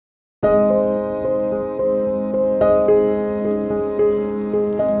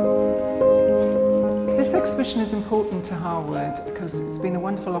exhibition is important to Harewood because it's been a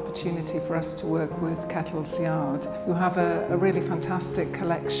wonderful opportunity for us to work with Kettle's Yard, who have a really fantastic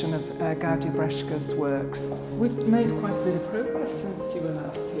collection of Gaudier-Brzeska's works. We've made quite a bit of progress since you were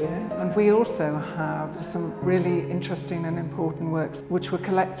last here, and we also have some really interesting and important works which were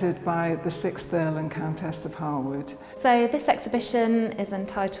collected by the 6th Earl and Countess of Harewood. So this exhibition is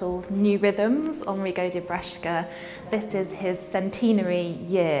entitled New Rhythms, Henri Gaudier-Brzeska. This is his centenary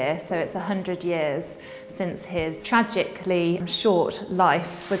year, so it's 100 years since his tragically short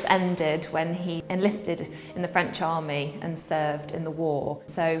life was ended when he enlisted in the French army and served in the war.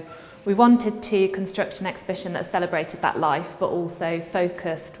 So we wanted to construct an exhibition that celebrated that life, but also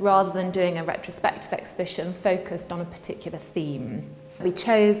focused, rather than doing a retrospective exhibition, focused on a particular theme. We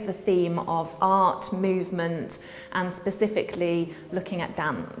chose the theme of art, movement, and specifically looking at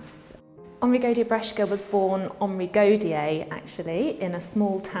dance. Henri Gaudier-Brzeska was born Henri Gaudier, actually, in a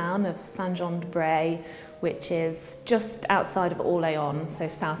small town of Saint-Jean-de-Bray, which is just outside of Orléans, so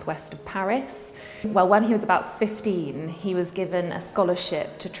southwest of Paris. Well, when he was about 15, he was given a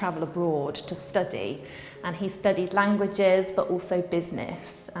scholarship to travel abroad to study, and he studied languages but also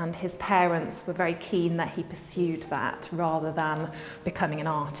business, and his parents were very keen that he pursued that rather than becoming an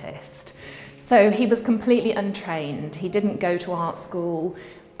artist. So he was completely untrained. He didn't go to art school.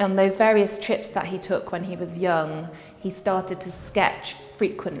 On those various trips that he took when he was young, he started to sketch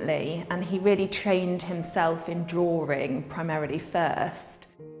frequently, and he really trained himself in drawing primarily first.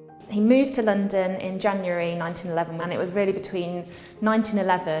 He moved to London in January 1911, and it was really between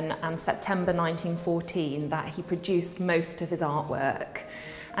 1911 and September 1914 that he produced most of his artwork.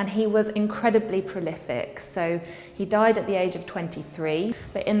 And he was incredibly prolific, so he died at the age of 23,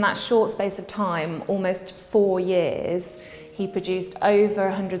 but in that short space of time, almost 4 years, he produced over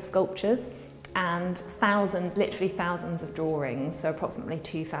 100 sculptures and thousands, literally thousands of drawings, so approximately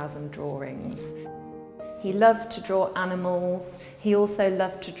 2,000 drawings. He loved to draw animals. He also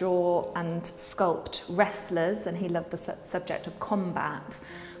loved to draw and sculpt wrestlers, and he loved the subject of combat.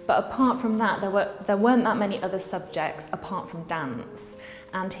 But apart from that, there weren't that many other subjects apart from dance.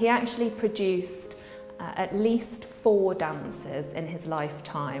 And he actually produced at least 4 dances in his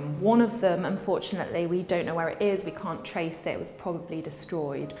lifetime. One of them, unfortunately, we don't know where it is, we can't trace it, it was probably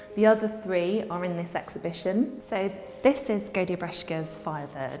destroyed. The other 3 are in this exhibition. So this is Gaudier-Brzeska's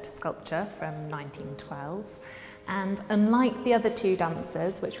Firebird sculpture from 1912. And unlike the other 2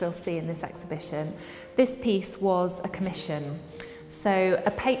 dancers, which we'll see in this exhibition, this piece was a commission. So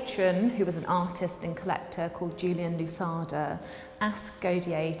a patron, who was an artist and collector called Julian Lusada, asked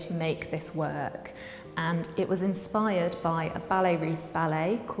Gaudier to make this work, and it was inspired by a ballet russe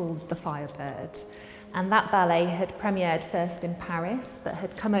ballet called The Firebird. And that ballet had premiered first in Paris, but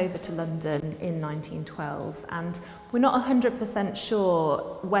had come over to London in 1912. And we're not 100%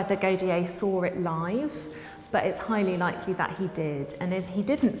 sure whether Gaudier saw it live, but it's highly likely that he did. And if he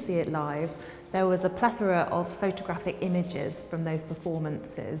didn't see it live, there was a plethora of photographic images from those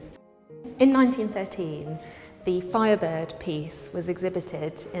performances. In 1913, the Firebird piece was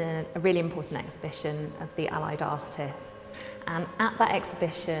exhibited in a really important exhibition of the Allied artists. And at that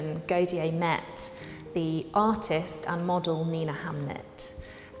exhibition, Gaudier met the artist and model Nina Hamnet.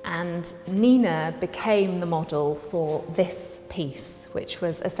 And Nina became the model for this piece, which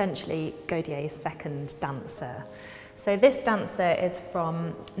was essentially Gaudier's second dancer. So this dancer is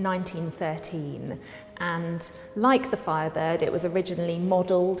from 1913, and like the Firebird, it was originally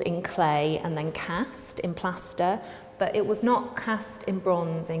modelled in clay and then cast in plaster, but it was not cast in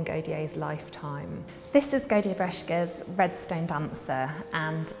bronze in Gaudier's lifetime. This is Gaudier-Brzeska's Redstone Dancer,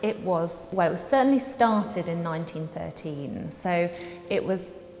 and it was certainly started in 1913, so it was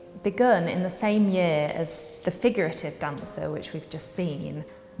begun in the same year as the figurative dancer, which we've just seen.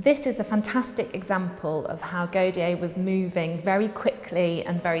 This is a fantastic example of how Gaudier was moving very quickly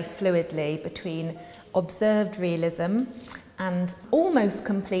and very fluidly between observed realism and almost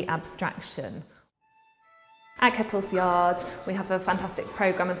complete abstraction. At Kettle's Yard, we have a fantastic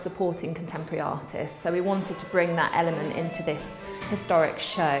programme of supporting contemporary artists, so we wanted to bring that element into this historic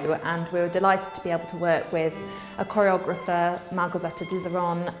show, and we were delighted to be able to work with a choreographer, Margosetta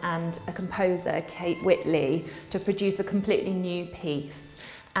Dizeron, and a composer, Kate Whitley, to produce a completely new piece.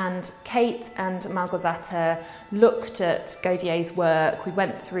 And Kate and Margosetta looked at Gaudier's work. We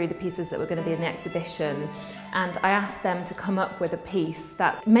went through the pieces that were going to be in the exhibition, and I asked them to come up with a piece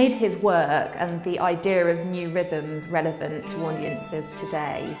that made his work and the idea of new rhythms relevant to audiences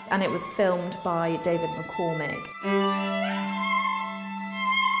today. And it was filmed by David McCormick.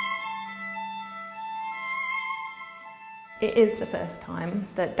 It is the first time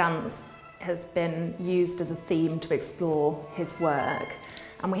that dance has been used as a theme to explore his work.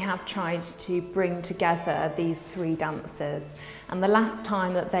 and we have tried to bring together these three dances. And the last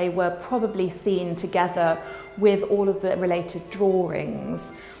time that they were probably seen together with all of the related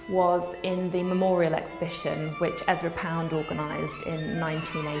drawings was in the memorial exhibition which Ezra Pound organised in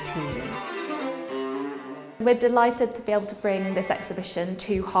 1918. We're delighted to be able to bring this exhibition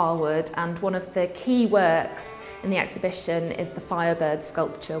to Harewood, and one of the key works in the exhibition is the Firebird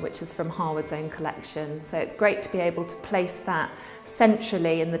sculpture, which is from Harewood's own collection. So it's great to be able to place that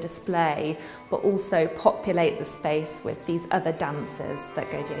centrally in the display, but also populate the space with these other dances that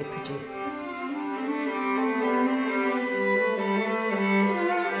Gaudier produced.